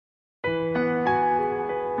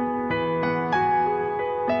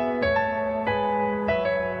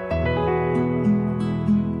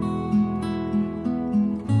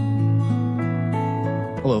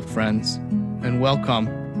Hello, friends, and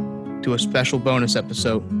welcome to a special bonus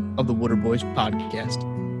episode of the Water Boys podcast,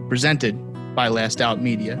 presented by Last Out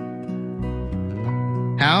Media.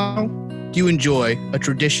 How do you enjoy a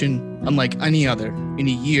tradition unlike any other in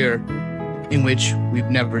a year in which we've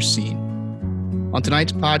never seen? On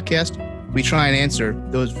tonight's podcast, we try and answer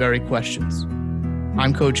those very questions.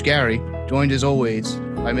 I'm Coach Gary, joined as always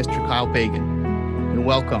by Mr. Kyle Pagan, and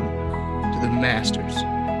welcome to the Masters.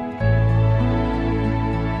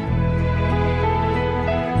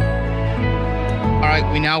 All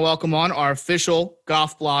right, we now welcome on our official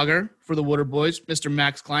golf blogger for the Water Boys, Mr.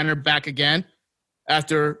 Max Kleiner, back again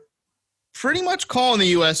after pretty much calling the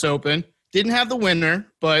U.S. Open. Didn't have the winner,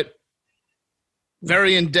 but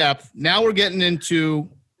very in-depth. Now we're getting into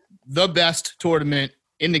the best tournament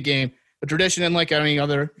in the game, a tradition unlike any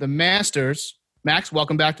other, the Masters. Max,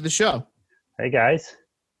 welcome back to the show. Hey, guys.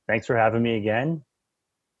 Thanks for having me again.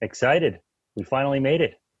 Excited. We finally made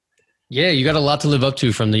it. Yeah, you got a lot to live up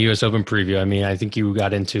to from the U.S. Open preview. I mean, I think you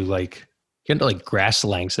got into grass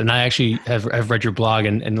lengths, and I actually have read your blog,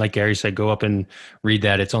 and like Gary said, go up and read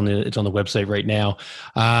that. It's on the website right now.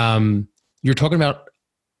 You're talking about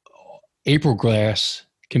April grass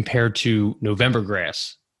compared to November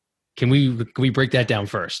grass. Can we break that down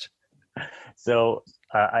first? So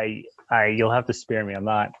you'll have to spare me. I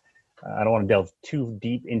don't want to delve too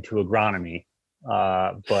deep into agronomy,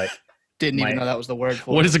 but didn't even know that was the word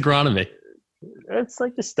for it. What is agronomy? It's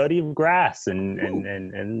like the study of grass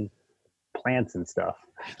and plants and stuff.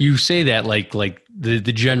 You say that like the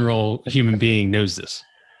general human being knows this.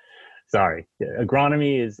 Sorry.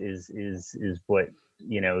 Agronomy is what,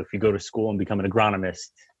 if you go to school and become an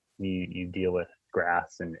agronomist, you deal with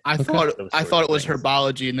grass and I thought it was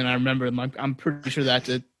herbology, and then I remember I'm pretty sure that's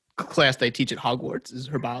a class they teach at Hogwarts is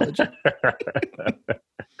herbology.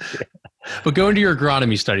 But go into your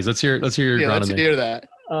agronomy studies. Let's hear your agronomy. Let's hear that.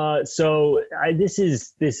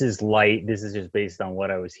 This is light. This is just based on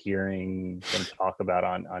what I was hearing them talk about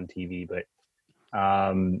on TV. But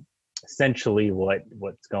essentially,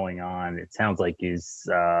 what's going on? It sounds like is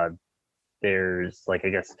there's I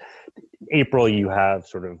guess April you have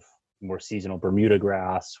sort of more seasonal Bermuda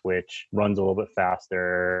grass, which runs a little bit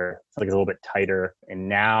faster. It's a little bit tighter. And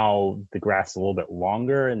now the grass is a little bit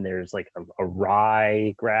longer, and there's a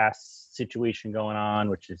rye grass situation going on,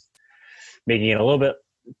 which is making it a little bit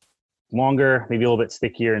longer, maybe a little bit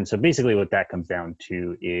stickier. And so basically what that comes down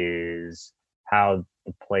to is how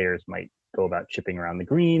the players might go about chipping around the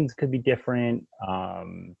greens could be different.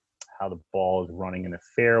 How the ball is running in the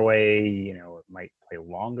fairway, it might play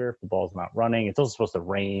longer if the ball's not running. It's also supposed to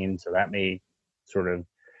rain, so that may sort of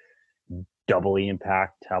doubly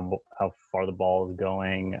impact how far the ball is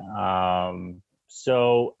going.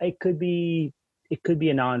 So it could be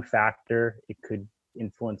a non-factor. It could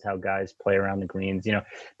influence how guys play around the greens.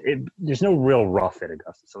 There's no real rough at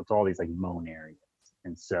Augusta, so it's all these mown areas,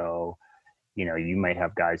 and so you might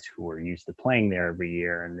have guys who are used to playing there every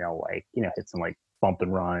year, and they'll hit some bump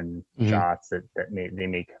and run shots that they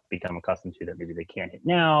may become accustomed to that maybe they can't hit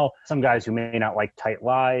now. Some guys who may not like tight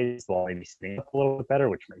lies, well, maybe staying up a little bit better,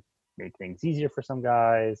 which may make things easier for some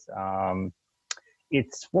guys.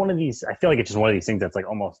 It's one of these, I feel like it's just one of these things that's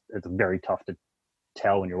it's very tough to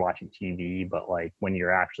tell when you're watching TV, but when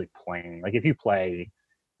you're actually playing, if you play,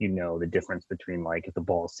 the difference between if the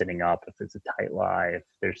ball is sitting up, if it's a tight lie, if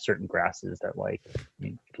there's certain grasses that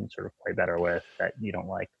you can sort of play better with that you don't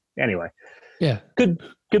like. Anyway, yeah, could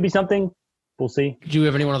be something. We'll see. Do you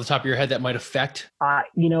have anyone on the top of your head that might affect?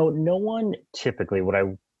 No one typically. What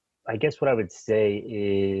I guess what I would say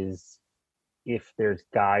is if there's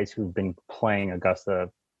guys who've been playing Augusta,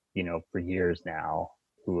 for years now,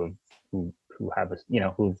 who've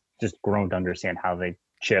just grown to understand how they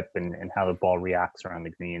chip and how the ball reacts around the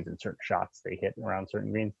greens and certain shots they hit around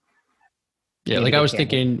certain greens. Yeah, I was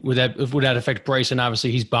thinking, would that affect Bryson?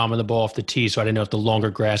 Obviously, he's bombing the ball off the tee, so I didn't know if the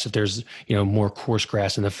longer grass, if there's more coarse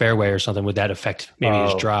grass in the fairway or something, would that affect maybe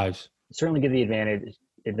his drives? Certainly give the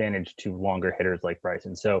advantage to longer hitters like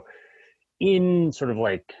Bryson. So, in sort of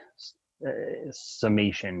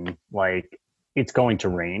summation, it's going to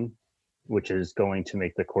rain, which is going to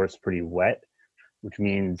make the course pretty wet, which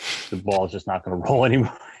means the ball is just not going to roll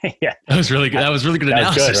anymore. Yeah, that was really good. That was really good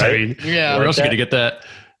analysis. Good, right? I mean, yeah, where else are you going to get that?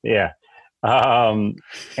 Yeah.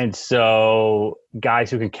 And so guys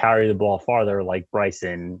who can carry the ball farther, like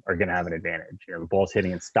Bryson, are going to have an advantage. The ball's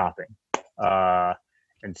hitting and stopping.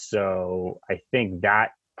 And so I think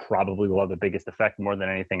that probably will have the biggest effect more than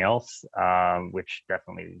anything else, which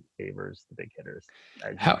definitely favors the big hitters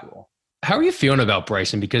as usual. How are you feeling about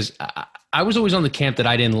Bryson? Because I was always on the camp that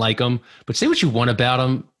I didn't like him, but say what you want about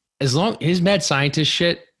him. As long his mad scientist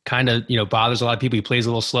shit, kind of, bothers a lot of people. He plays a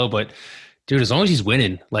little slow, but dude, as long as he's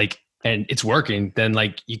winning, and it's working, then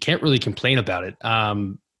you can't really complain about it.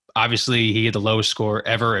 Obviously he had the lowest score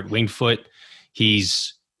ever at Winged Foot.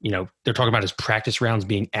 He's, they're talking about his practice rounds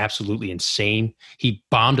being absolutely insane. He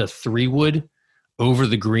bombed a 3-wood over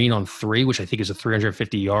the green on 3, which I think is a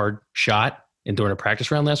 350-yard shot and during a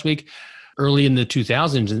practice round last week. Early in the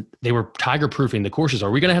 2000s, they were tiger proofing the courses.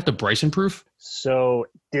 Are we going to have to Bryson proof? So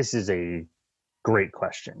this is a great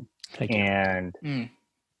question. Thank you. And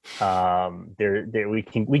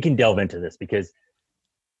we can delve into this because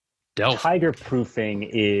tiger proofing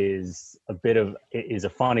is a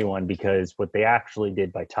funny one, because what they actually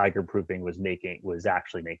did by tiger proofing was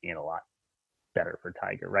actually making it a lot better for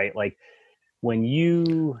Tiger, right? Like when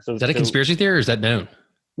you is that a conspiracy theory or is that known?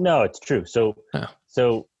 No, it's true.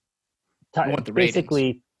 Basically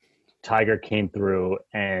ratings. Tiger came through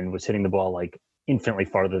and was hitting the ball like infinitely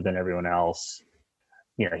farther than everyone else.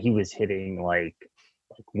 He was hitting like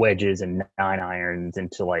wedges and 9-irons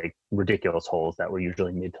into like ridiculous holes that were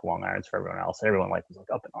usually mid to long irons for everyone else. Everyone was like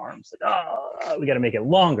up in arms, like, oh, we got to make it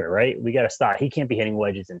longer, right? We got to stop. He can't be hitting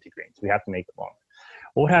wedges into greens. We have to make it longer.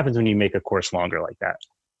 Well, what happens when you make a course longer like that?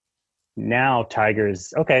 Now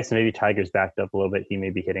Tiger's okay, so maybe Tiger's backed up a little bit. He may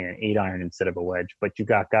be hitting an 8-iron instead of a wedge, but you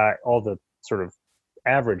got all the sort of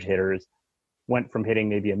average hitters went from hitting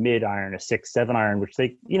maybe a mid-iron, a 6-7-iron, which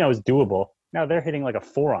they is doable. Now they're hitting like a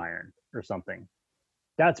 4-iron or something.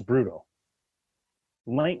 That's brutal.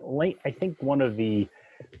 I think one of the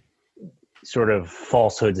sort of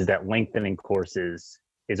falsehoods is that lengthening courses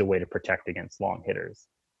is a way to protect against long hitters.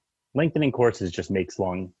 Lengthening courses just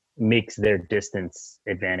makes their distance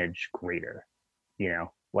advantage greater.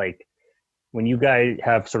 Like when you guys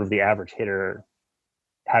have sort of the average hitter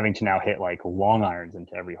having to now hit like long irons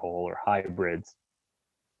into every hole or hybrids,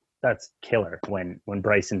 that's killer. When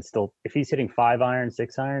Bryson still, if he's hitting 5-iron,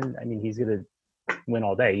 6-iron, I mean, he's going to win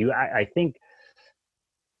all day. I think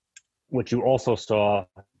what you also saw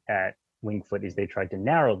at Winged Foot is they tried to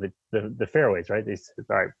narrow the fairways, right? They said,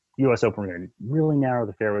 all right, US Open, we're going to really narrow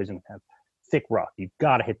the fairways and have thick rough. You've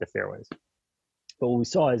got to hit the fairways. But what we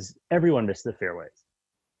saw is everyone missed the fairways.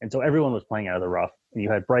 And so everyone was playing out of the rough. And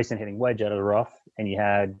you had Bryson hitting wedge out of the rough, and you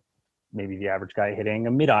had maybe the average guy hitting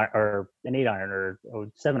a mid-iron or an 8-iron or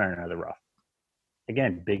a 7-iron out of the rough.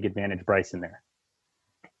 Again, big advantage Bryson there.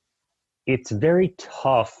 It's very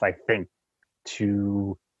tough, I think,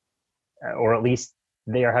 or at least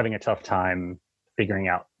they are having a tough time figuring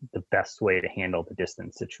out the best way to handle the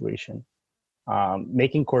distance situation.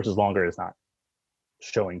 Making courses longer is not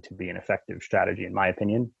showing to be an effective strategy, in my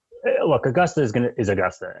opinion. Look, Augusta is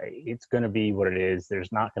Augusta. It's going to be what it is.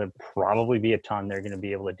 There's not going to probably be a ton they're going to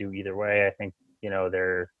be able to do either way. I think,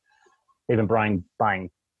 they've been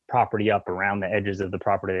buying property up around the edges of the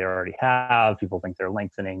property they already have. People think they're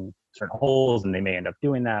lengthening certain holes, and they may end up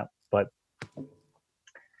doing that. But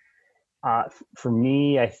for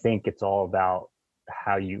me, I think it's all about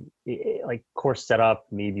how you like course setup,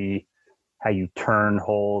 maybe how you turn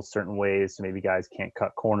holes certain ways. So maybe guys can't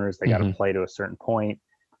cut corners. They got to play to a certain point.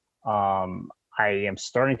 I am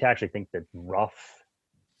starting to actually think that rough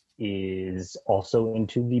is also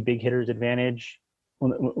into the big hitter's advantage.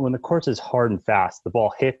 When the course is hard and fast, the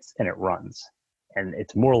ball hits and it runs, and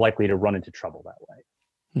it's more likely to run into trouble that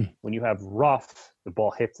way. When you have rough, the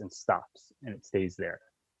ball hits and stops and it stays there.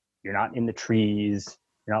 You're not in the trees.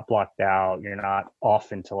 You're not blocked out. You're not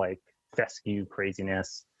off into like fescue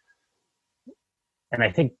craziness. And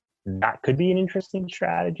I think that could be an interesting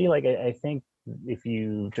strategy. Like, I think if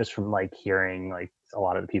you just from like hearing like a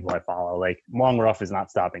lot of the people I follow, like long rough is not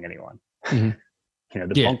stopping anyone.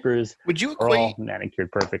 The bunkers are all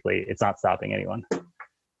manicured perfectly. It's not stopping anyone.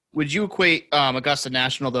 Would you equate Augusta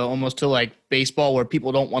National, though, almost to like baseball, where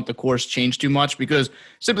people don't want the course changed too much? Because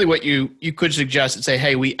simply what you could suggest and say,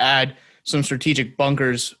 hey, we add some strategic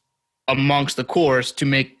bunkers amongst the course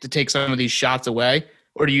to take some of these shots away?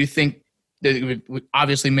 Or do you think that it would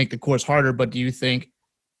obviously make the course harder, but do you think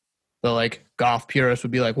the like golf purists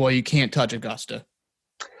would be like, well, you can't touch Augusta?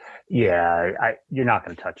 Yeah, you're not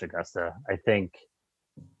going to touch Augusta. I think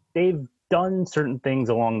they've done certain things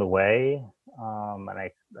along the way, and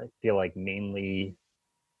I feel like mainly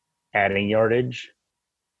adding yardage.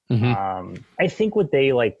 I think what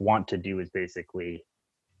they like want to do is basically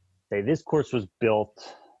say this course was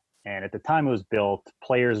built, and at the time it was built,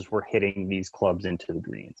 players were hitting these clubs into the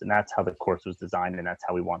greens, and that's how the course was designed, and that's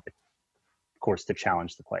how we want the course to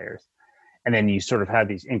challenge the players. And then you sort of have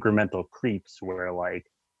these incremental creeps where like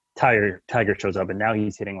Tiger shows up, and now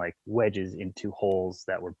he's hitting like wedges into holes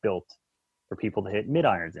that were built for people to hit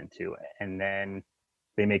mid-irons into, and then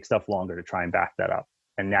they make stuff longer to try and back that up.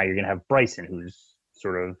 And now you're going to have Bryson, who's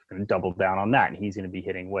sort of going to double down on that. And he's going to be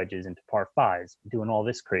hitting wedges into par fives, doing all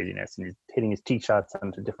this craziness, and he's hitting his tee shots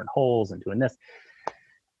onto different holes and doing this.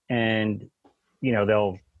 And,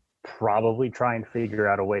 they'll probably try and figure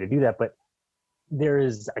out a way to do that. But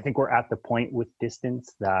I think we're at the point with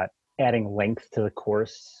distance that adding length to the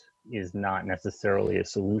course is not necessarily a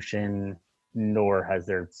solution, nor has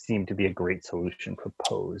there seemed to be a great solution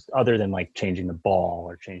proposed other than like changing the ball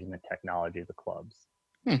or changing the technology of the clubs.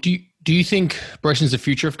 Do you think Bryson's the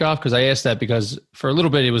future of golf? Because I asked that because for a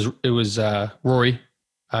little bit it was Rory.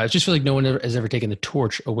 I just feel like no one has ever taken the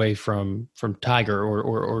torch away from Tiger,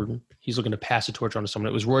 or he's looking to pass the torch on to someone.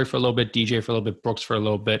 It was Rory for a little bit, DJ for a little bit, Brooks for a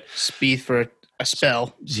little bit, Spieth for a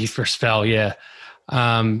spell. Z for a spell, yeah.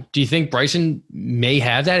 Do you think Bryson may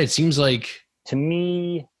have that? It seems like, to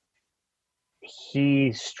me,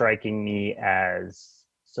 he's striking me as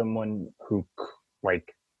someone who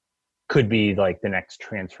could be like the next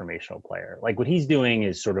transformational player. Like what he's doing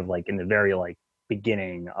is sort of like in the very like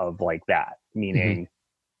beginning of like that, meaning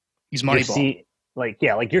he's Moneyball.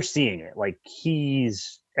 You're seeing it. Like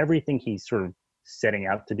everything he's sort of setting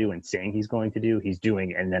out to do and saying he's going to do, he's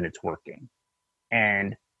doing, and then it's working.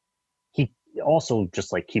 And he also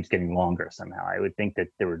just like keeps getting longer somehow. I would think that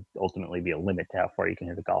there would ultimately be a limit to how far you can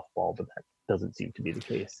hit a golf ball, but that doesn't seem to be the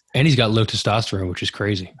case. And he's got low testosterone, which is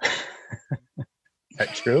crazy. Is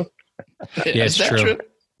that true? Yeah, it's true.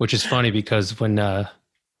 Which is funny because when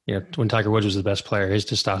Tiger Woods was the best player, his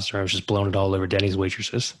testosterone was just blowing it all over Denny's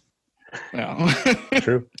waitresses. No.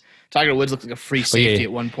 True. Tiger Woods looked like a free safety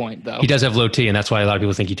at one point, though. He does have low T, and that's why a lot of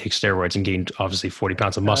people think he takes steroids and gained obviously 40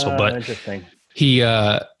 pounds of muscle. But interesting.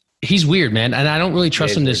 He's weird, man, and I don't really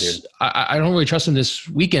trust him this. I don't really trust him this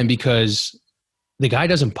weekend because the guy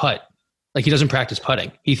doesn't putt. Like, he doesn't practice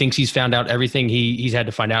putting. He thinks he's found out everything he's had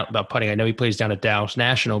to find out about putting. I know he plays down at Dallas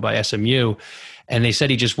National by SMU, and they said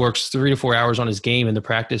he just works 3 to 4 hours on his game in the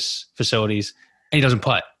practice facilities, and he doesn't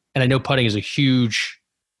putt. And I know putting is a huge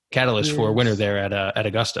catalyst for a winner there at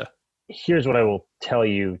Augusta. Here's what I will tell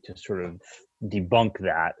you to sort of debunk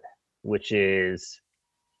that, which is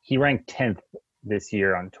he ranked 10th this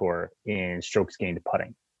year on tour in strokes gained to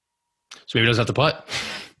putting. So maybe he doesn't have to putt.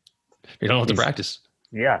 You don't have to practice.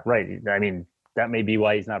 Yeah, right. I mean, that may be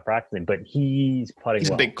why he's not practicing, but he's putting. He's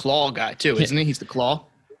a big claw guy too, isn't he? He's the claw.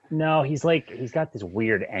 No, he's got this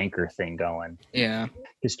weird anchor thing going. Yeah.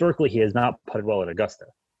 Historically, he has not putted well at Augusta,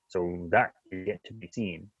 so that is yet to be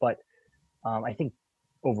seen. But I think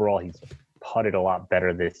overall he's putted a lot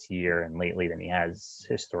better this year and lately than he has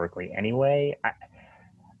historically anyway.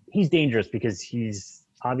 He's dangerous because he's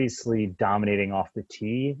obviously dominating off the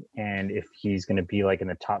tee, and if he's going to be like in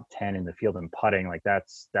the top 10 in the field in putting, like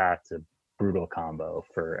that's a brutal combo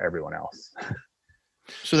for everyone else.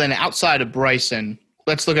 So then outside of Bryson,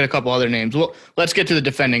 let's look at a couple other names. Well, let's get to the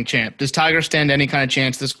defending champ. Does Tiger stand any kind of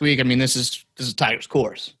chance this week? I mean, this is Tiger's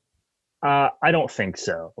course. I don't think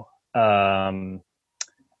so. I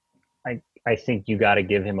think you got to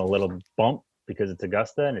give him a little bump because it's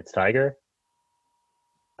Augusta and it's Tiger.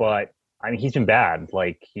 But I mean, he's been bad.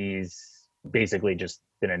 Like, he's basically just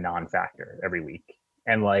been a non-factor every week.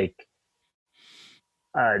 And like,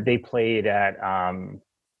 they played at the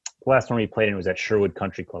last one we played in was at Sherwood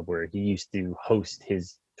Country Club, where he used to host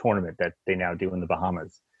his tournament that they now do in the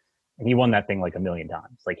Bahamas. And he won that thing like 1 million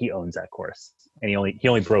times. Like, he owns that course, and he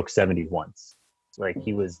only broke 70 once. Like,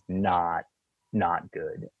 he was not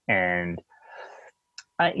good. And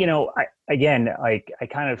I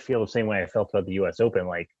kind of feel the same way I felt about the U.S. Open.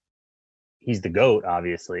 Like, he's the GOAT,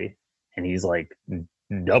 obviously, and he's like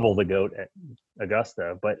double the GOAT at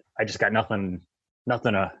Augusta. But I just got nothing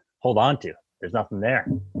to hold on to. There's nothing there.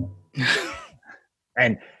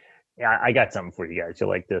 And yeah, I got something for you guys. You'll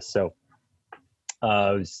like this. So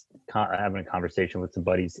I was having a conversation with some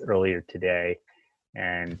buddies earlier today,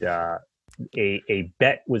 and a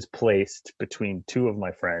bet was placed between two of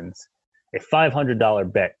my friends. A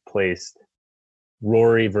 $500 bet placed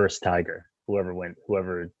Rory versus Tiger.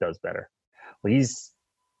 Whoever does better. Well, he's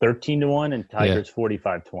 13-1 and Tiger's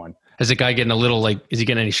 45-1. Is the guy getting a little like? Is he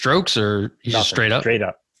getting any strokes, or he's just straight up? Straight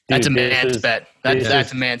up. Dude, that's a man's bet.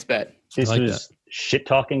 That's a man's bet. This was shit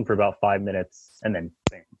talking for about 5 minutes, and then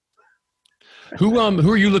bam. Who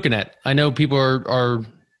are you looking at? I know people are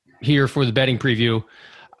here for the betting preview.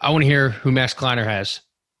 I want to hear who Max Kleiner has.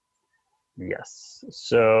 Yes.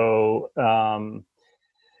 So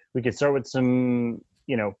we could start with some,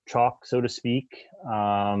 chalk, so to speak.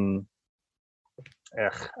 I'm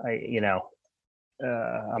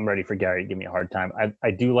ready for Gary to give me a hard time.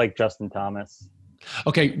 I do like Justin Thomas.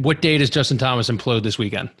 Okay, what day does Justin Thomas implode this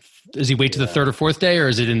weekend? Does he wait to the third or fourth day, or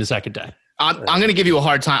is it in the second day? I'm going to give you a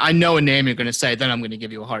hard time. I know a name you're going to say, then I'm going to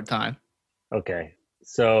give you a hard time. Okay.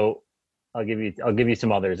 So I'll give you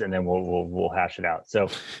some others, and then we'll hash it out. So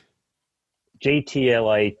JT I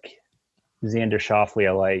like, Xander Schauffele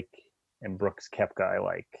I like, and Brooks Koepka I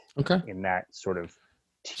like. Okay. In that sort of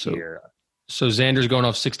tier. So Xander's going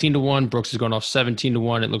off 16-1. Brooks is going off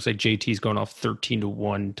 17-1. It looks like JT's going off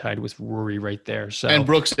 13-1, tied with Rory right there. So and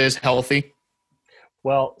Brooks is healthy.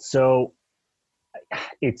 Well, so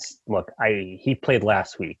he played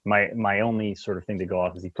last week. My only sort of thing to go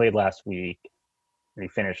off is he played last week and he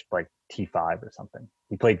finished like T5 or something.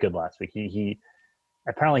 He played good last week. He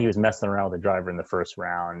apparently he was messing around with the driver in the first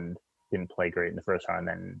round, didn't play great in the first round,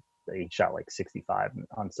 and then he shot like 65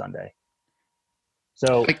 on Sunday.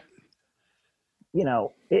 So,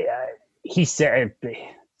 he said,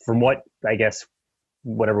 from what I guess,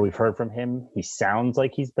 whatever we've heard from him, he sounds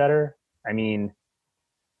like he's better. I mean,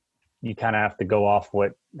 you kind of have to go off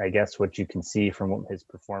what you can see from what his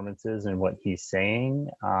performances and what he's saying.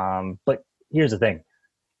 But here's the thing.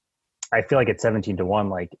 I feel like at 17-1,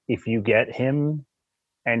 like if you get him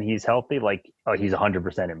and he's healthy, he's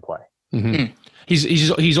 100% in play. Mm-hmm.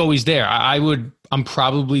 He's always there. I'm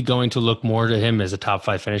probably going to look more to him as a top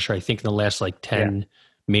 5 finisher. I think in the last 10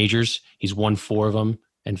 majors, he's won 4 of them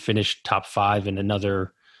and finished top 5 in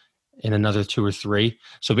another 2 or 3.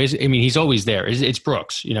 So basically, I mean, he's always there. It's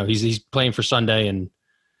Brooks. He's playing for Sunday, and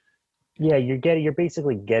you're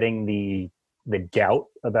basically getting the doubt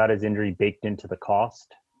about his injury baked into the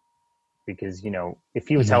cost, because if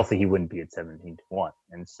he was healthy, he wouldn't be at 17-1.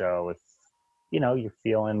 And so if you're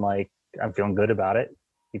feeling like I'm feeling good about it,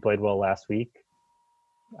 he played well last week,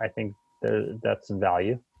 I think that's some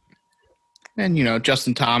value. And,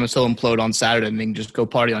 Justin Thomas, he'll implode on Saturday and then just go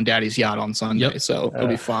party on Daddy's yacht on Sunday. Yep. So it'll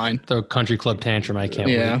be fine. The country club tantrum. I can't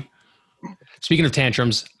wait. Speaking of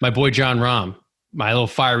tantrums, my boy Jon Rahm, my little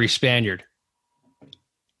fiery Spaniard.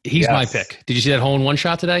 He's my pick. Did you see that hole-in-one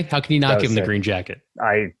shot today? How can you not give him the green jacket?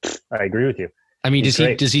 I agree with you. I mean,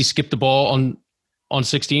 does he skip the ball on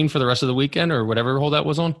 16 for the rest of the weekend or whatever hole that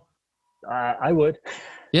was on? I would.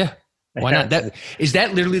 Yeah. Why not? Is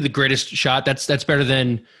that literally the greatest shot? That's better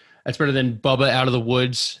than Bubba out of the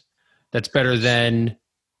woods. That's better than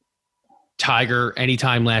Tiger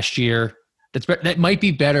anytime last year. That might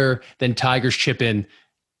be better than Tiger's chip in.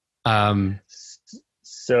 I don't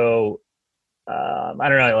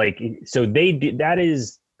know. So they do, that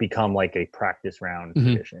is become like a practice round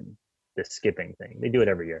tradition. The skipping thing, they do it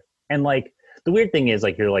every year. And the weird thing is,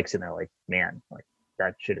 you're sitting there man,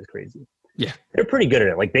 that shit is crazy. Yeah, they're pretty good at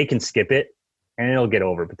it. They can skip it and it'll get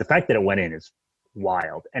over. But the fact that it went in is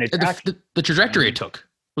wild. And it's the trajectory it took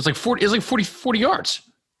was 40. It was 40 yards.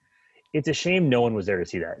 It's a shame no one was there to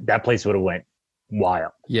see that. That place would have went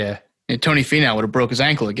wild. Yeah. And Tony Finau would have broke his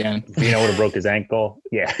ankle again. Finau would have broke his ankle.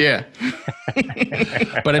 Yeah. Yeah.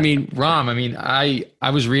 But I mean, Rahm, I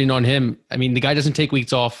was reading on him. I mean, the guy doesn't take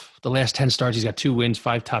weeks off. The last 10 starts, he's got 2 wins,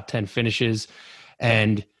 5 top 10 finishes.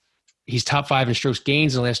 And he's top 5 in strokes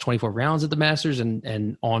gains in the last 24 rounds at the Masters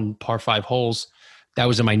and on par 5 holes. That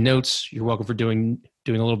was in my notes. You're welcome for doing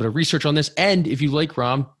a little bit of research on this. And if you like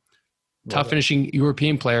Rahm, top finishing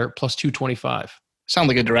European player plus 225. Sound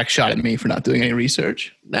like a direct shot at me for not doing any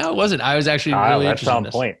research. No, it wasn't. I was actually really that's interested on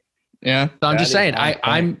in point. Yeah. So I'm just saying,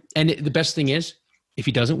 the best thing is, if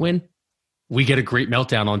he doesn't win, we get a great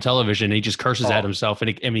meltdown on television and he just curses at himself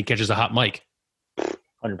and he catches a hot mic.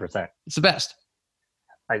 100%. It's the best.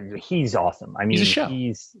 He's awesome. I mean, he's a show.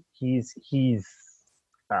 He's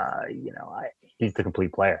the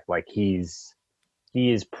complete player. He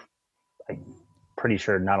is pretty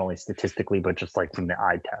sure not only statistically, but just from the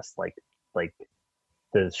eye test,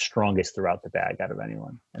 the strongest throughout the bag out of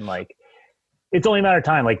anyone. And it's only a matter of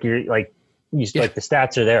time. The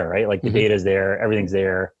stats are there, right? The data's there, everything's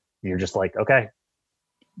there. You're just okay,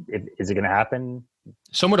 is it going to happen?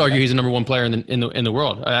 Some would argue he's the number 1 player in the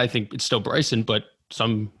world. I think it's still Bryson, but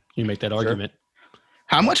some you make that argument.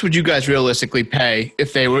 How much would you guys realistically pay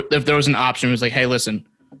if there was an option? It was hey, listen,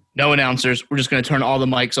 no announcers. We're just going to turn all the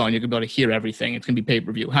mics on. You can be able to hear everything. It's going to be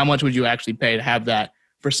pay-per-view. How much would you actually pay to have that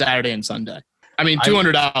for Saturday and Sunday? I mean,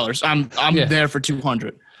 $200. I'm there for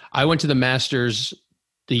 $200. I went to the Masters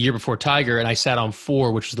the year before Tiger, and I sat on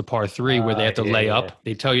 4, which was the par 3, where they have to lay up.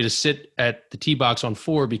 They tell you to sit at the tee box on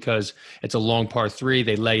 4 because it's a long par 3.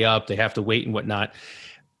 They lay up. They have to wait and whatnot.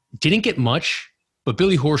 Didn't get much, but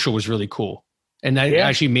Billy Horschel was really cool. And that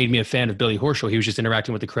actually made me a fan of Billy Horschel. He was just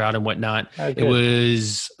interacting with the crowd and whatnot. It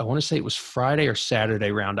was, I want to say it was Friday or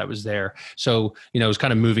Saturday round I was there. So, it was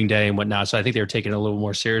kind of moving day and whatnot. So I think they were taking it a little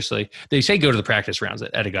more seriously. They say go to the practice rounds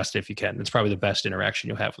at Augusta if you can. It's probably the best interaction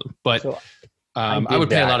you'll have with them. But I would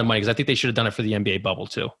pay a lot of money because I think they should have done it for the NBA bubble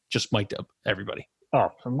too. Just mic'd up everybody. Oh,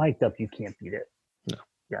 for mic'd up, you can't beat it. No.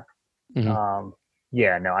 Yeah. Mm-hmm.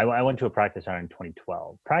 Yeah, no, I went to a practice round in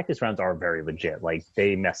 2012. Practice rounds are very legit. Like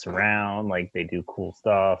they mess around, like they do cool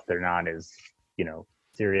stuff. They're not as,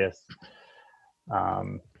 serious.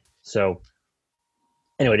 So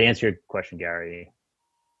anyway, to answer your question, Gary,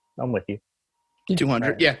 I'm with you.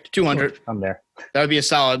 200. Yeah, 200. I'm there. That would be a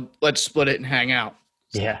solid. Let's split it and hang out.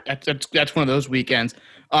 Yeah. That's one of those weekends.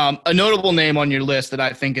 A notable name on your list that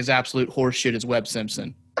I think is absolute horseshit is Webb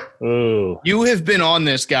Simpson. Ooh. You have been on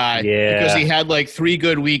this guy because he Yeah. had like 3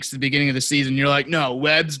 good weeks at the beginning of the season. You're like, no,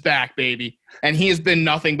 Webb's back, baby. And he has been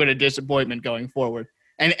nothing but a disappointment going forward.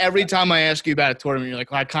 And every time I ask you about a tournament, you're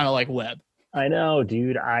like, I kind of like Webb. I know,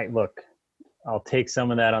 dude. I'll take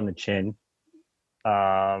some of that on the chin.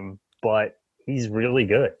 But he's really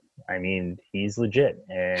good. I mean, he's legit,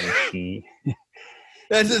 and he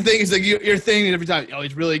That's the thing. Is like you're thinking every time, oh,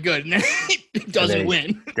 he's really good, and then he doesn't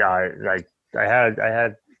win. I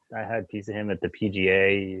had a piece of him at the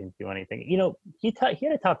PGA. He didn't do anything. He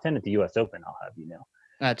had a top 10 at the U.S. Open. I'll have you know.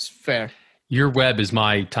 That's fair. Your Webb is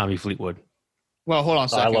my Tommy Fleetwood. Well, hold on a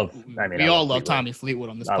second. We all love Fleetwood. Tommy Fleetwood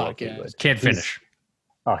on this I love podcast. Fleetwood. Can't finish.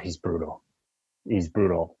 He's brutal. He's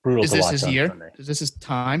brutal. Brutal Is to this watch his on year? Sunday. Is this his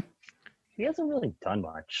time? He hasn't really done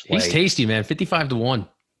much. He's tasty, man. 55-1.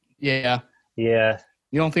 Yeah. Yeah.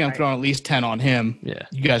 You don't think I'm throwing at least 10 on him? Yeah.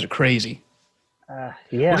 You guys are crazy. Yeah.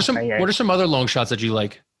 What are some other long shots that you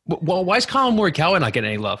like? Well, why is Colin Morikawa not getting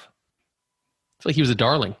any love? I feel like he was a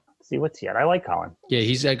darling. See, what's he at? I like Colin. Yeah,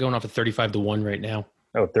 he's going off at 35-1 right now.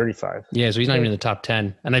 Oh, 35. Yeah, so he's not even in the top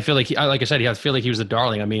 10. And I feel like, like I said, I feel like he was a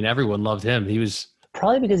darling. I mean, everyone loved him. He was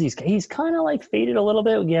Probably because he's kind of like faded a little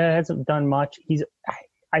bit. Yeah, hasn't done much.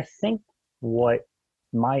 I think what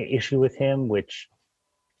my issue with him, which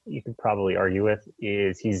you could probably argue with,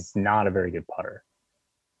 is he's not a very good putter,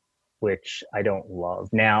 which I don't love.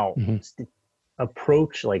 Now,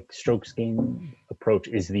 approach, like strokes gain approach,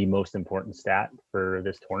 is the most important stat for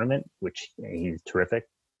this tournament, which he's terrific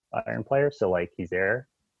iron player, so like he's there.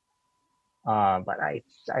 But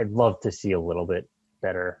I'd love to see a little bit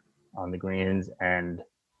better on the greens, and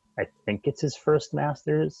I think it's his first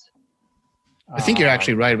Masters. I think you're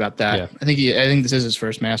actually right about that. Yeah. I think this is his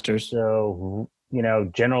first Masters. So,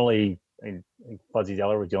 generally, Fuzzy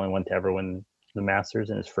Zeller was the only one to ever win the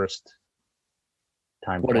Masters in his first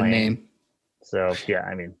time What playing. a name. So, yeah,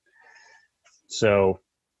 I mean,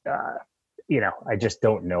 I just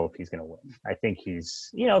don't know if he's going to win. I think he's,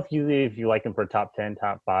 if you like him for top 10,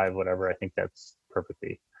 top 5, whatever, I think that's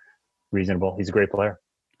perfectly reasonable. He's a great player.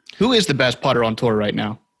 Who is the best putter on tour right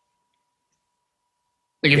now?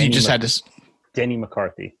 Like if you just had to. Denny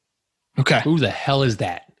McCarthy. Okay. who the hell is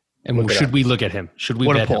that? And Look it should up. we look at him? Should we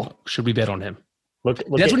What a bet him? pull. Should we bet on him? Look That's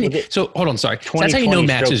at, what look at so hold on, sorry. So that's how you know 2020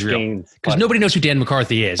 Max is strokes real. gained Because putter. nobody knows who Dan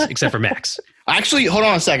McCarthy is except for Max. Actually, hold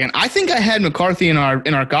on a second. I think I had McCarthy in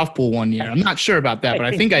our golf pool one year. I'm not sure about that, but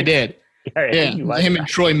I think I did. Yeah, him and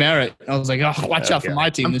Troy Merritt. I was like, oh, watch out for Okay.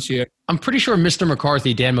 my team this year. I'm pretty sure Mr.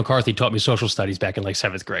 McCarthy, Dan McCarthy, taught me social studies back in like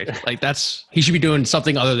 7th grade. Like he should be doing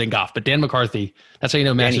something other than golf. But Dan McCarthy, that's how you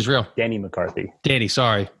know Max is real. Denny McCarthy. Danny,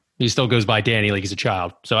 sorry. He still goes by Danny like he's a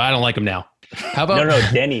child. So I don't like him now. How about No,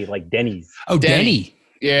 Denny, like Denny's. Oh, Denny.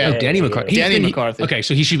 Yeah. Oh, Danny yeah, McCarthy. Danny He's been- McCarthy. Okay,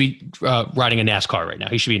 so he should be riding a NASCAR right now.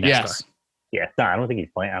 He should be in NASCAR. Yes. Yeah, no, I don't think he's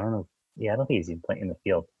playing. I don't know. Yeah, I don't think he's even playing in the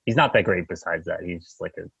field. He's not that great besides that. He's just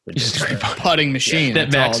like a He's just a great putter. Putting machine.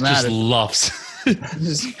 That That's Max all that just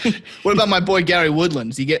matters. loves. What about my boy Gary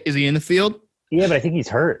Woodland? Is he in the field? Yeah, but I think he's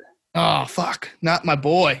hurt. Oh fuck, not my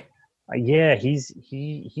boy. Yeah,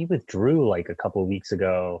 he withdrew like a couple of weeks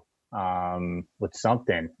ago with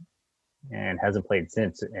something and hasn't played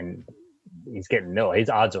since. And he's getting his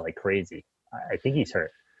odds are like crazy. I think he's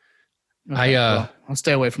hurt. I I'll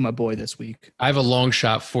stay away from my boy this week. I have a long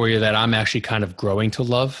shot for you that I'm actually kind of growing to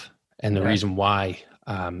love. And the Okay. reason why,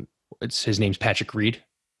 his name's Patrick Reed.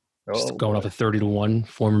 Just going off at 30-1,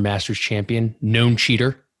 former Masters champion, known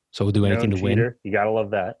cheater. So he'll do anything to win. Cheater. You gotta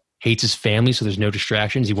love that. Hates his family, so there's no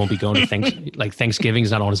distractions. He won't be going to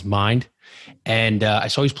Thanksgiving's not on his mind. And I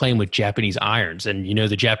saw he's playing with Japanese irons. And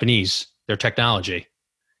the Japanese, their technology.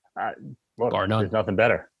 Look, Bar none. there's nothing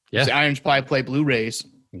better. Yeah. The Irons probably play Blu-rays.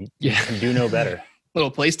 Yeah. You do know better. Little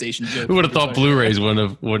PlayStation joke. Who would have thought Blu-rays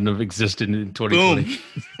wouldn't have existed in 2020? Boom.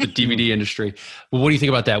 The DVD industry. Well, what do you think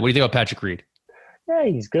about that? What do you think about Patrick Reed? Yeah,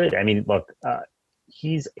 he's good. I mean, look,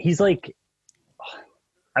 he's like,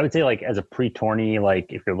 I would say like as a pre-tourney, like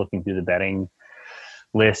if you're looking through the betting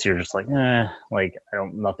list, you're just like, like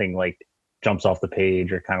nothing like jumps off the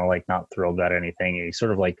page or kind of like not thrilled about anything. And he's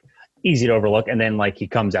sort of like easy to overlook. And then like he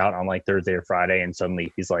comes out on like Thursday or Friday and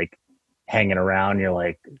suddenly he's like hanging around. You're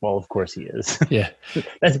like, well, of course he is. Yeah.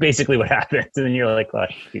 That's basically what happens. And then you're like, oh,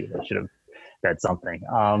 shoot, I should have bet something.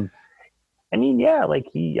 I mean, yeah, like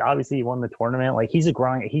he obviously won the tournament. Like he's a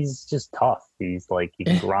grind. He's just tough. He's like he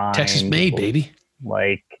can grind. Texas made, baby.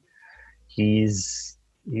 Like he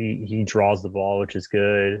draws the ball, which is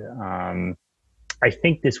good. I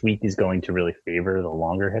think this week is going to really favor the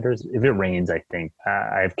longer hitters. If it rains, I think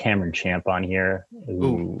I have Cameron Champ on here,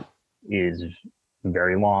 who is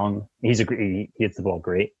very long. He hits the ball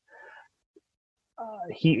great.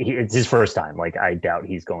 It's his first time. Like I doubt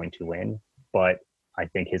he's going to win, but I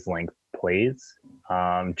think his length plays.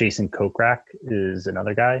 Jason Kokrak is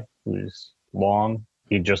another guy who's long.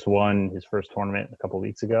 He just won his first tournament a couple of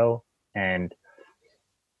weeks ago and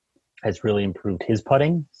has really improved his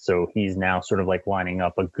putting. So he's now sort of like lining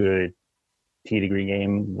up a good tee to green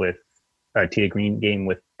game with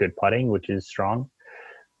good putting, which is strong.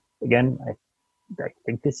 Again, I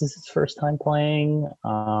think this is his first time playing,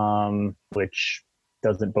 which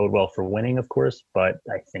doesn't bode well for winning, of course, but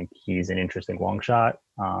I think he's an interesting long shot.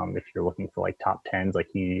 If you're looking for like top tens, like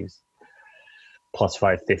he's plus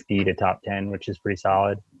 550 to top 10, which is pretty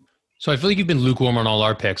solid. So I feel like you've been lukewarm on all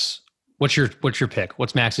our picks. What's your pick?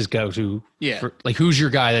 What's Max's go-to? Yeah. Like who's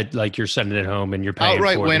your guy that like you're sending it home and you're paying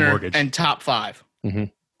outright for winner the mortgage? and top 5. Mm-hmm.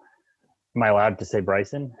 Am I allowed to say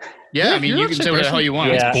Bryson? Yeah, I mean you can say whatever the hell you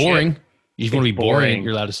want. Yeah. It's boring. You want to be boring. boring.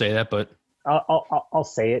 You're allowed to say that, but I'll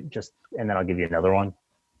say it just, and then I'll give you another one.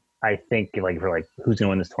 I think like for like who's going to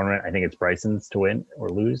win this tournament, I think it's Bryson's to win or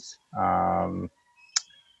lose.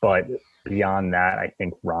 But beyond that, I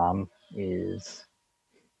think Rahm's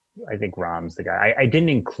the guy. I didn't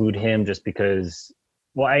include him just because.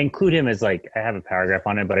 Well, I include him as like I have a paragraph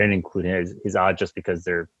on it, but I didn't include his odds just because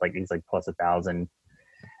they're like he's like plus 1,000.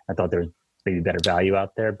 I thought there's maybe better value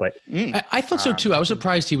out there, but I thought so too. I was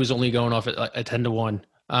surprised he was only going off at 10 to 1.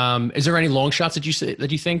 Is there any long shots that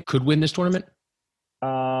you think could win this tournament?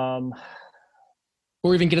 Or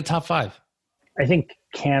even get a top 5? I think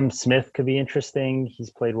Cam Smith could be interesting. He's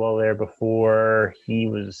played well there before. He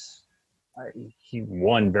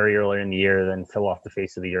won very early in the year, then fell off the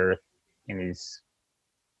face of the earth. And his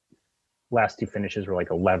last 2 finishes were like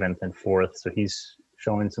 11th and 4th. So he's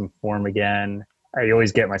showing some form again. I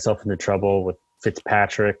always get myself into trouble with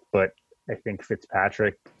Fitzpatrick, but I think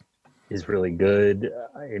Fitzpatrick is really good.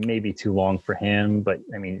 It may be too long for him, but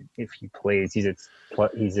I mean, if he plays, he's at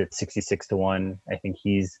 66 to 1. I think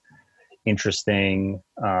he's interesting.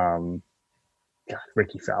 God,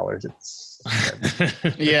 Ricky Fowler's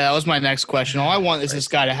Yeah, that was my next question. All I want is this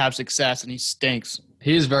guy to have success, and he stinks.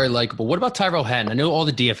 He is very likable. What about Tyrell Hatton? I know all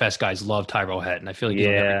the DFS guys love Tyrell Hatton. I feel like he's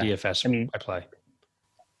on every DFS I play.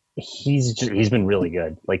 He's been really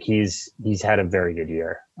good. Like he's had a very good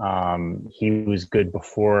year. He was good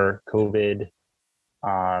before COVID,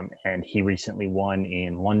 and he recently won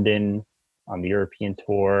in London on the European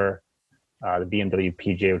Tour, the BMW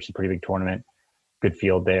PGA, which is a pretty big tournament. Good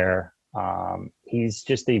field there. He's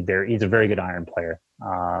just a very good iron player,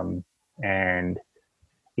 and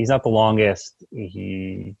he's not the longest.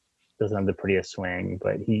 He doesn't have the prettiest swing,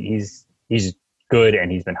 but he's good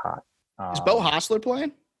and he's been hot. Is Beau Hossler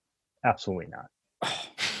playing? Absolutely not. Oh,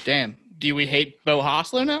 damn. Do we hate Beau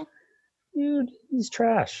Hossler now? Dude, he's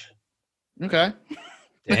trash. Okay.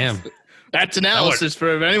 Damn. That's analysis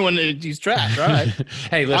for anyone. He's trash, all right?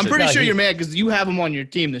 Hey, listen, I'm pretty sure you're mad because you have him on your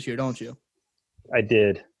team this year, don't you? I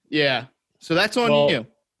did. Yeah. So that's on you.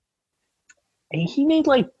 He made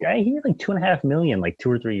like $2.5 million like 2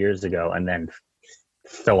 or 3 years ago, and then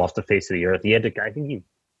fell off the face of the earth. He had to. I think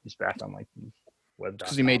he's back on like web.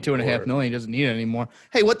 Because he made $2.5 million, he doesn't need it anymore.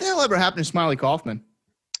 Hey, what the hell ever happened to Smiley Kaufman?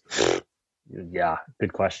 Yeah,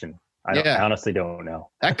 good question. I honestly don't know.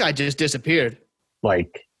 That guy just disappeared.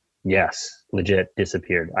 Like, yes, legit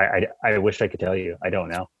disappeared. I wish I could tell you. I don't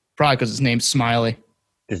know. Probably because his name's Smiley.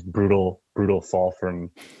 Just brutal fall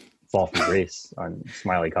from grace on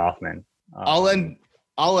Smiley Kaufman. I'll end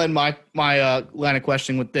my line of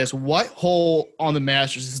questioning with this. What hole on the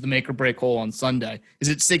Masters is the make or break hole on Sunday? Is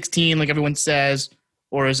it 16 like everyone says,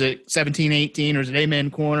 or is it 17, 18, or is it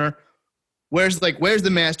amen corner? Where's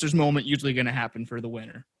the Masters moment usually going to happen for the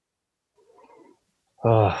winner?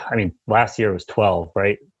 I mean, last year was 12,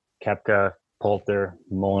 right? Koepka, Poulter,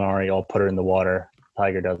 Molinari all put her in the water.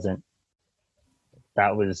 Tiger doesn't.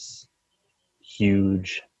 That was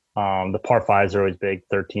huge. The par fives are always big,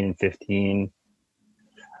 13 and 15.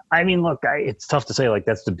 I mean, look, it's tough to say. Like,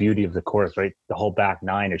 that's the beauty of the course, right? The whole back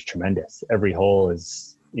nine is tremendous. Every hole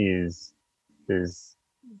is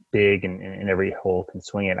big, and every hole can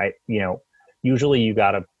swing it. Usually you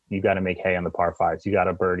gotta make hay on the par fives. You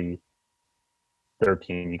gotta birdie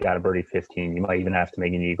 13. You gotta birdie 15. You might even have to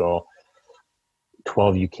make an eagle.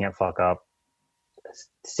 12, you can't fuck up.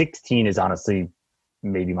 16 is honestly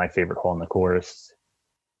maybe my favorite hole on the course.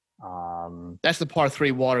 That's the par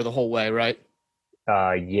 3 water the whole way, right?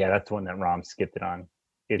 Yeah, that's the one that Rahm skipped it on.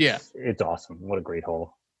 It's awesome. What a great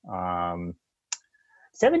hole.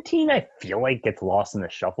 17, I feel like gets lost in the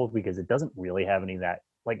shuffle because it doesn't really have any that,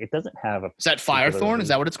 like, it doesn't have a. Is that Firethorn? Is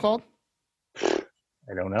that what it's called?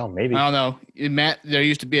 I don't know. Maybe. I don't know. There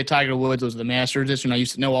used to be a Tiger Woods. Those are the Masters edition. I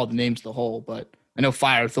used to know all the names of the hole, but I know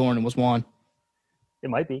Firethorn was one. It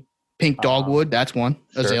might be. Pink Dogwood, that's one.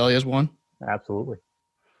 Sure. Azalea's one. Absolutely.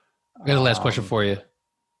 I got a last question for you.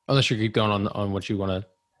 Unless you keep going on what you want to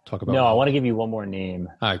talk about. No, I want to give you one more name.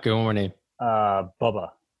 All right, go one more name. Bubba.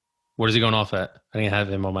 What is he going off at? I didn't have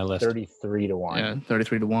him on my list. 33-1. Yeah,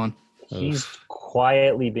 33-1. He's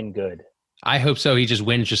quietly been good. I hope so. He just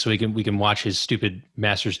wins just so we can watch his stupid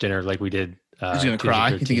Masters dinner like we did. He's gonna cry.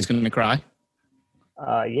 You think he's gonna cry?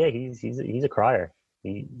 Yeah, he's a crier.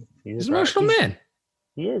 He's an emotional man.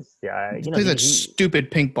 He is. Yeah, He plays that stupid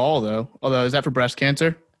pink ball though. Although, is that for breast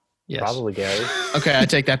cancer? Yes. Probably, Gary. Okay, I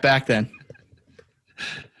take that back then.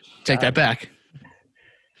 Take that back.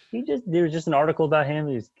 There was just an article about him.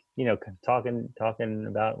 He's talking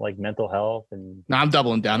about like mental health and. No, I'm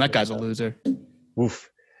doubling down. That guy's a loser. Oof.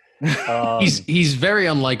 He's very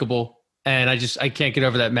unlikable, and I can't get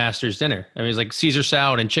over that Masters dinner. I mean, it's like Caesar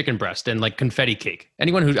salad and chicken breast and like confetti cake. I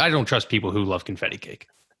don't trust people who love confetti cake.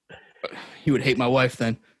 You would hate my wife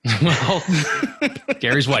then. Well,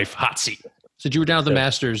 Gary's wife, hot seat. So you were down at the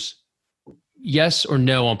Masters. Yes or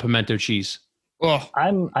no on pimento cheese? Oh,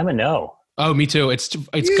 I'm a no. Oh, me too. It's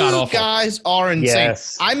god awful. You guys are insane.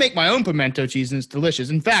 Yes. I make my own pimento cheese and it's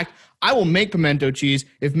delicious. In fact, I will make pimento cheese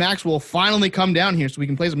if Max will finally come down here so we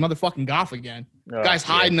can play some motherfucking golf again. Guy's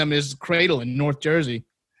hiding them in his cradle in North Jersey.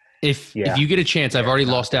 If you get a chance, I've already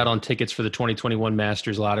lost out on tickets for the 2021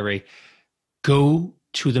 Masters lottery. Go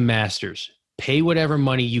to the Masters. Pay whatever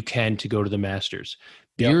money you can to go to the Masters.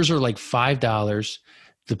 Beers are like $5.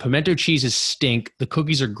 The pimento cheeses stink. The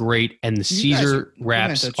cookies are great, and the Caesar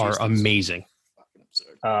wraps are amazing.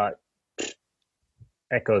 Echo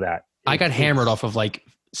that. I got hammered off of like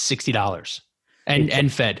 $60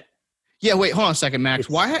 and fed. Yeah, wait, hold on a second, Max.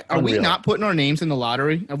 Why are we unreal. not putting our names in the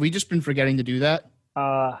lottery? Have we just been forgetting to do that?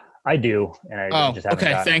 I do, and I just haven't.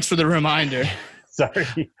 Okay. Thanks for the reminder.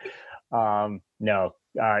 Sorry. No,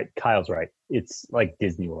 Kyle's right. It's like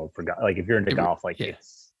Disney World for golf. Like if you're into golf, like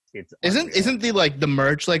it's isn't the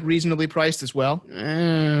merch like reasonably priced as well?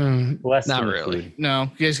 Less not than really. food.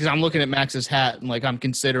 No, because I'm looking at Max's hat and like I'm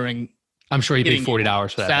considering. I'm sure he paid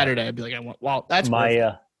 $40 for that. Saturday, I'd be like, that's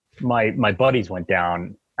my buddies went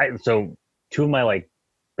down. So two of my like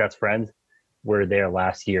best friends were there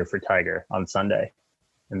last year for Tiger on Sunday,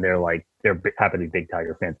 and they're happen to be big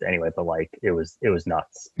Tiger fans anyway. But like it was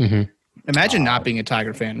nuts. Mm-hmm. Imagine not being a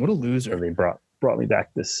Tiger fan. What a loser! So they brought me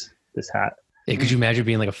back this hat. Yeah, could you imagine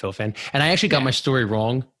being like a Phil fan? And I actually got my story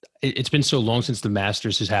wrong. It's been so long since the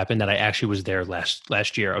Masters has happened that I actually was there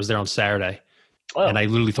last year. I was there on Saturday. Oh. And I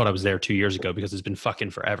literally thought I was there 2 years ago because it's been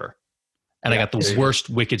fucking forever. And I got the worst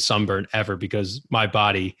wicked sunburn ever because my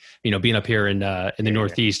body, being up here in the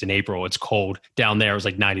Northeast in April, it's cold. Down there, it was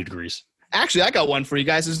like 90 degrees. Actually, I got one for you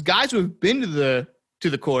guys. As guys who have been to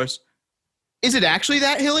the course, is it actually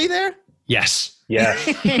that hilly there? Yes. Yes.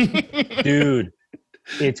 Dude,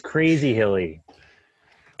 it's crazy hilly.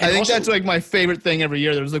 I think that's like my favorite thing every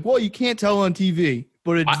year. There's like, well, you can't tell on TV,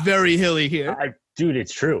 but it's very hilly here. Dude,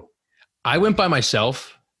 it's true. I went by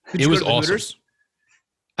myself. It was awesome. Hooters?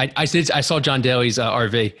 I saw John Daly's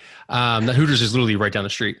RV. The Hooters is literally right down the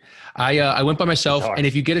street. I went by myself, and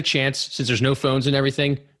if you get a chance, since there's no phones and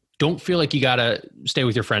everything, don't feel like you gotta stay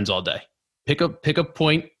with your friends all day. Pick a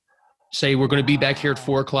point. Say we're going to be back here at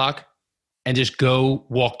 4:00, and just go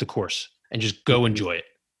walk the course and just go enjoy it.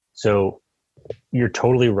 So you're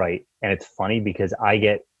totally right, and it's funny because I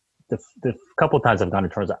get the couple of times I've gone to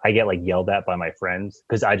tournaments, I get like yelled at by my friends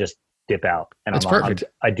because I just dip out and That's perfect.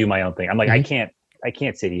 I do my own thing. I'm like, I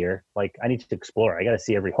can't sit here. Like I need to explore. I got to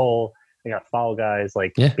see every hole. I got to follow guys.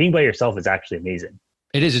 Like being by yourself is actually amazing.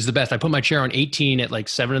 It is. It's the best. I put my chair on 18 at like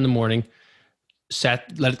 7 a.m.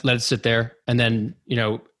 Let it sit there. And then,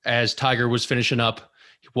 as Tiger was finishing up,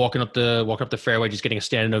 walking up the fairway, just getting a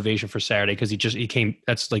standing ovation for Saturday. Cause he came,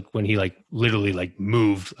 that's like when he like literally like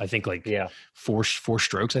moved, I think like four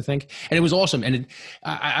strokes, I think. And it was awesome. And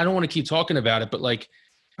I don't want to keep talking about it, but like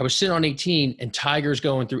I was sitting on 18 and Tiger's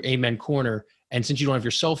going through Amen Corner. And since you don't have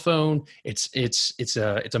your cell phone, it's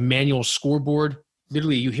a manual scoreboard.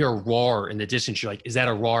 Literally, you hear a roar in the distance. You're like, is that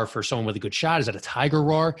a roar for someone with a good shot? Is that a Tiger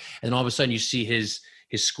roar? And then all of a sudden, you see his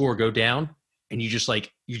score go down, and you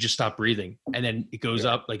just stop breathing, and then it goes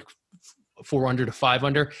up like 4 under to 5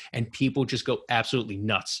 under, and people just go absolutely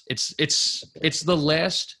nuts. It's the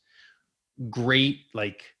last great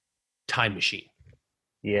like time machine.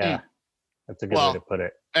 Yeah, that's a good way to put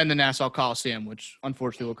it. And the Nassau Coliseum, which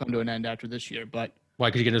unfortunately will come to an end after this year. But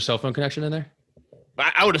why? Could you get a cell phone connection in there?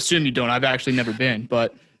 I would assume you don't. I've actually never been,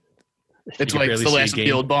 but it's like the last of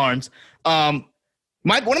the old barns. One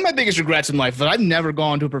of my biggest regrets in life is that I've never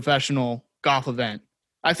gone to a professional golf event.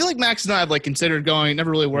 I feel like Max and I have like considered going. It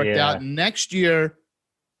never really worked out. Next year,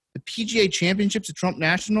 the PGA Championships at Trump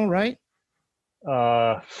National, right?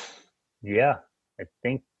 Yeah, I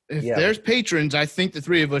think. If there's patrons, I think the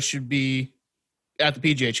three of us should be at the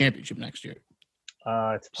PGA Championship next year.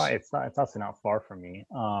 It's also not far from me.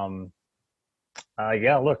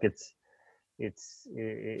 Yeah, look, it's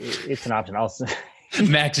an option. Also,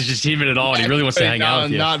 Max is just teaming it all, and he really wants to hang out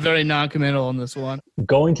with you. Not very non-committal on this one.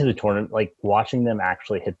 Going to the tournament, like watching them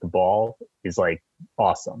actually hit the ball, is like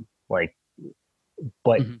awesome. Like,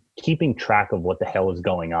 but keeping track of what the hell is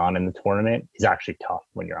going on in the tournament is actually tough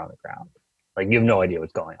when you're on the ground. Like, you have no idea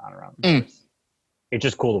what's going on around the course. It's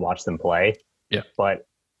just cool to watch them play. Yeah, but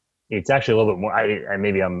it's actually a little bit more.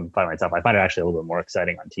 Maybe I'm by myself. I find it actually a little bit more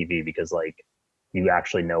exciting on TV because like you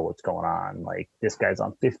actually know what's going on. Like this guy's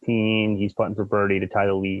on 15, he's putting for birdie to tie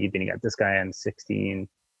the lead, then you got this guy on 16.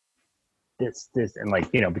 This, and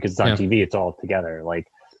like because it's on TV, it's all together. Like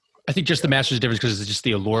I think just the Masters is different because it's just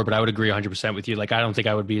the allure. But I would agree 100% with you. Like I don't think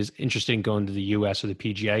I would be as interested in going to the US or the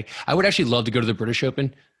PGA. I would actually love to go to the British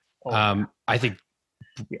Open. I think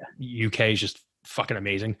UK is just fucking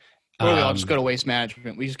amazing. Or we all just go to Waste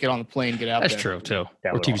Management. We just get on the plane, get out That's there. true, too.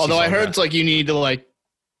 Although I heard it's like you need to like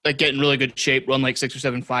get in really good shape, run like 6 or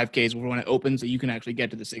 7 5Ks when it opens, so you can actually get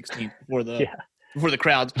to the 16th before the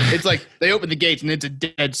crowds. It's like they open the gates and it's a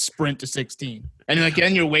dead sprint to 16, and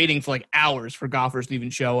then you're waiting for like hours for golfers to even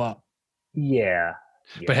show up. Yeah.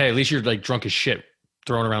 But hey, at least you're like drunk as shit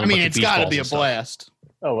throwing around. I mean, it's got to be a blast.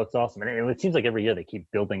 Oh, that's awesome! And it seems like every year they keep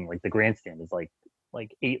building. Like the grandstand is like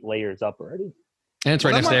 8 layers up already. And it's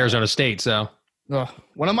right next to Arizona State, so.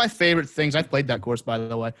 One of my favorite things, I've played that course, by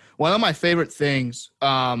the way. One of my favorite things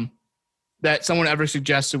that someone ever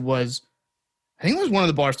suggested was, I think it was one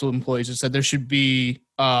of the Barstool employees that said there should be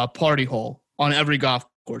a party hole on every golf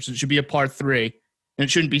course. It should be a par 3, and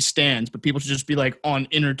it shouldn't be stands, but people should just be like on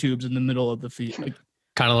inner tubes in the middle of the field. Like,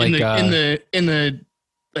 kind of like in the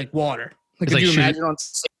like water. Like, could you imagine on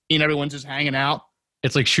 16, everyone's just hanging out?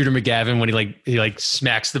 It's like Shooter McGavin when he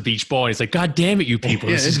smacks the beach ball and he's like, God damn it, you people.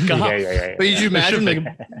 This is golf. Yeah. But you imagine like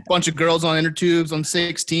a bunch of girls on inner tubes on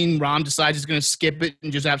 16. Rom decides he's going to skip it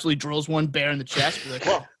and just absolutely drills one bare in the chest. We're like,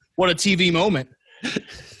 whoa, what a TV moment. I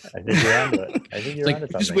think you're onto it. I think you're onto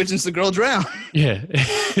something. Just witness the girl drown. Yeah.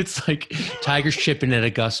 It's like Tiger's chipping at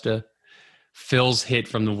Augusta. Phil's hit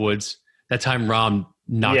from the woods. That time Rom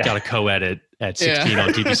knocked out a co-ed at 16 on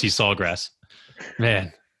TPC Sawgrass.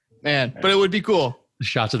 Man, but it would be cool.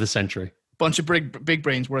 Shots of the century. Bunch of big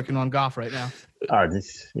brains working on golf right now.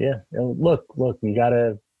 Look, you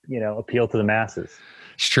gotta appeal to the masses.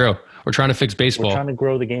 It's true. We're trying to fix baseball. We're trying to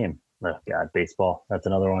grow the game. Oh God, baseball. That's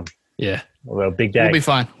another one. Yeah. Well, big day.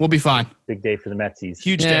 We'll be fine. Big day for the Metsies.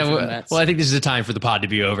 Huge day for the Mets. Well, I think this is the time for the pod to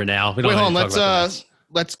be over now. Wait, hold on.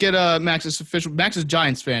 Let's get Max's official. Max is a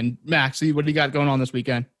Giants fan. Max, what do you got going on this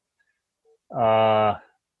weekend?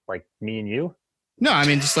 Like me and you. No, I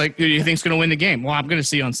mean, just like, who do you think's going to win the game? Well, I'm going to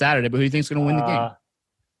see you on Saturday, but who do you think's going to win the game?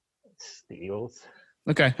 The Eagles.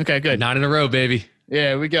 Okay, good. 9 in a row, baby. Yeah,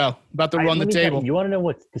 here we go. About to run the table. You want to know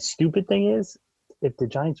what the stupid thing is? If the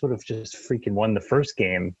Giants would have just freaking won the first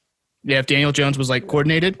game. Yeah, if Daniel Jones was like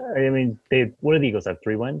coordinated. I mean, what do the Eagles have?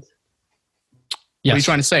 3 wins? Yes. What are you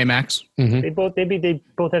trying to say, Max? Mm-hmm. They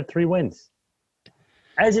both have 3 wins.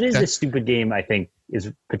 As it is a stupid game, I think is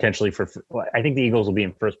potentially I think the Eagles will be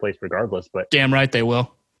in first place regardless, but damn right they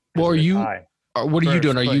will. Well, what are you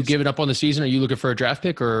doing? Are you giving up on the season? Are you looking for a draft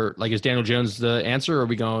pick, or like is Daniel Jones the answer? Or are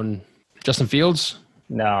we going Justin Fields?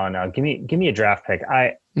 No. Give me a draft pick.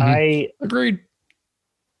 I agreed.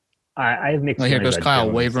 I have mixed. Here goes Kyle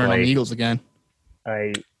wavering on the Eagles again.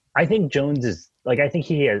 I think Jones is I think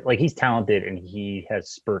he has he's talented and he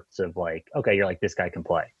has spurts of okay, you're like, this guy can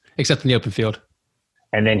play. Except in the open field.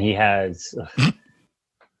 And then he has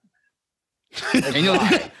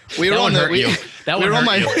we were on why?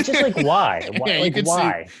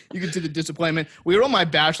 Why? You could see the disappointment. We were on my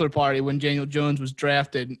bachelor party when Daniel Jones was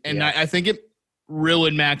drafted, and I think it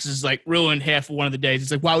ruined Max's ruined half of one of the days.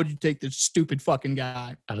 It's like, why would you take this stupid fucking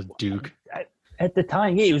guy out of Duke? At the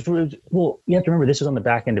time, it was well. You have to remember this was on the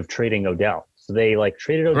back end of trading Odell. So they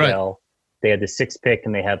traded Odell. Right. They had the 6th pick,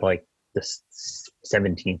 and they had the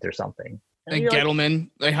 17th or something. And Gettleman,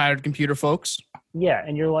 they hired computer folks. Yeah,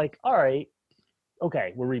 and you're like, all right,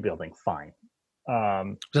 okay, we're rebuilding, fine.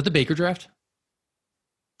 Was that the Baker draft?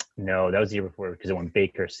 No, that was the year before because it went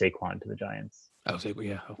Baker, Saquon to the Giants. I was like,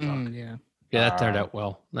 yeah, oh, fuck. Yeah. Yeah, that turned out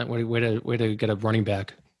well. That way to get a running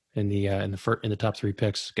back in the top 3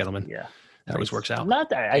 picks, Gettleman. Yeah, That always works out. Not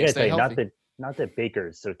that I Yeah, gotta stay say, healthy. not that Baker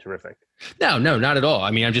is so terrific. No, not at all.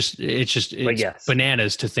 I mean, it's yes.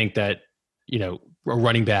 bananas to think that, a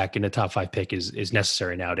running back in the top 5 pick is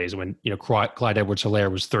necessary nowadays when, Clyde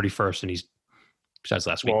Edwards-Helaire was 31st and he's, besides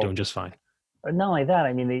last week, doing just fine. Not only that,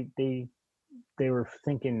 I mean, they were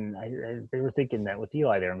thinking that with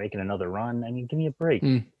Eli, they were making another run. I mean, give me a break.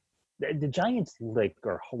 The Giants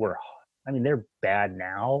they're bad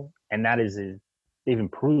now, and they've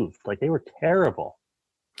improved. Like, they were terrible.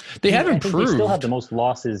 They have I think improved. they still have the most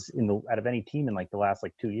losses out of any team in like the last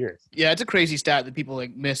 2 years. Yeah, it's a crazy stat that people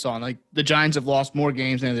miss on. Like, the Giants have lost more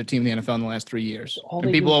games than any other team in the NFL in the last 3 years.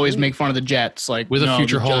 And people always make fun of the Jets, with a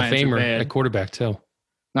future Hall of Famer at quarterback too.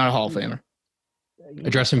 Not a Hall of Famer.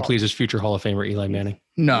 Address him, please, as future Hall of Famer Eli Manning.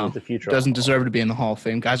 No, the future doesn't deserve to be in the Hall of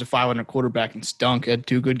Fame. Guy's a 500 quarterback and stunk. Had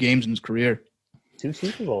 2 good games in his career. 2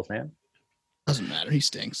 Super Bowls, man. Doesn't matter. He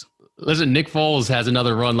stinks. Listen, Nick Foles has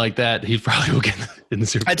another run like that. He probably will get in the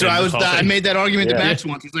Super Bowl. That's what I made that argument to Max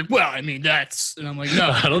once. He's like, well, I mean, that's... And I'm like,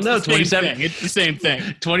 no. I don't know. It's the same thing.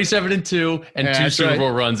 27-2 and 2 Super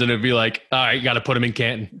Bowl runs, and it'd be like, all right, you got to put him in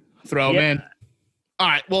Canton. Throw him in. All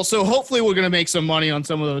right. Well, so hopefully we're going to make some money on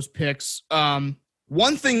some of those picks.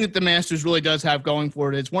 One thing that the Masters really does have going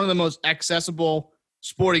for it, it's one of the most accessible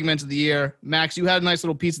sporting events of the year. Max, you had a nice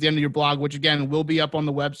little piece at the end of your blog, which, again, will be up on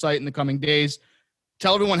the website in the coming days.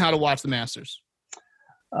 Tell everyone how to watch the Masters.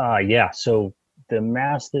 So the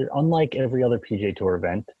Masters, unlike every other PGA Tour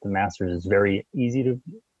event, the Masters is very easy to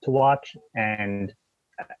watch and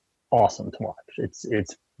awesome to watch.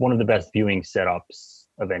 It's one of the best viewing setups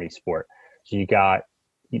of any sport. So you got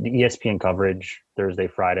the ESPN coverage Thursday,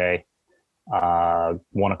 Friday, 1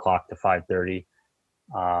 o'clock to 5:30.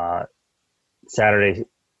 Saturday,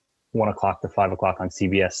 1 o'clock to 5 o'clock on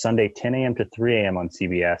CBS. Sunday, 10 a.m. to 3 a.m. on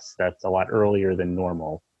CBS. That's a lot earlier than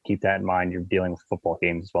normal. Keep that in mind. You're dealing with football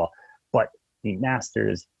games as well. But the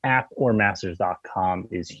Masters app or Masters.com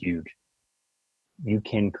is huge. You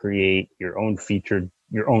can create your own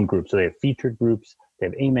group. So they have featured groups. They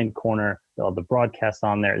have Amen Corner. They'll have the broadcast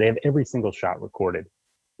on there. They have every single shot recorded.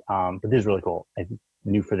 But this is really cool. I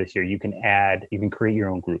new for this year. You can create your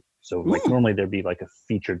own group. So normally there'd be like a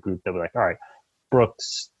featured group that would be like, all right,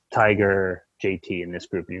 Brooks, Tiger, JT in this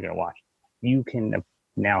group, and you're going to watch. You can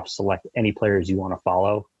now select any players you want to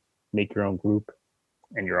follow, make your own group,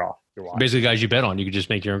 and you're off. You're watching. Basically, guys you bet on, you could just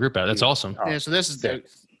make your own group out. That's awesome. Yeah, so this is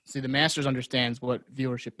the Masters understands what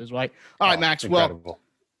viewership is, right? All right, Max. Incredible. Well,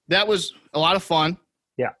 that was a lot of fun.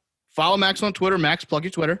 Yeah. Follow Max on Twitter. Max, plug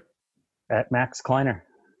your Twitter. At Max Kleiner.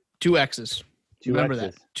 2 X's. Remember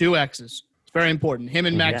that. 2 X's. It's very important. Him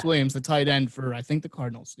and Max Williams, the tight end for, I think, the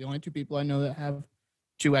Cardinals. The only 2 people I know that have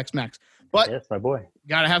 2X Max. But yes, my boy.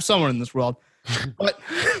 Got to have someone in this world. But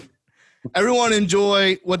everyone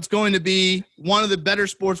enjoy what's going to be one of the better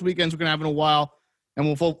sports weekends we're going to have in a while. And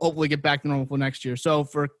we'll hopefully get back to normal for next year. So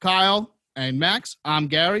for Kyle and Max, I'm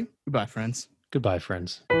Gary. Goodbye, friends. Goodbye,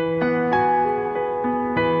 friends.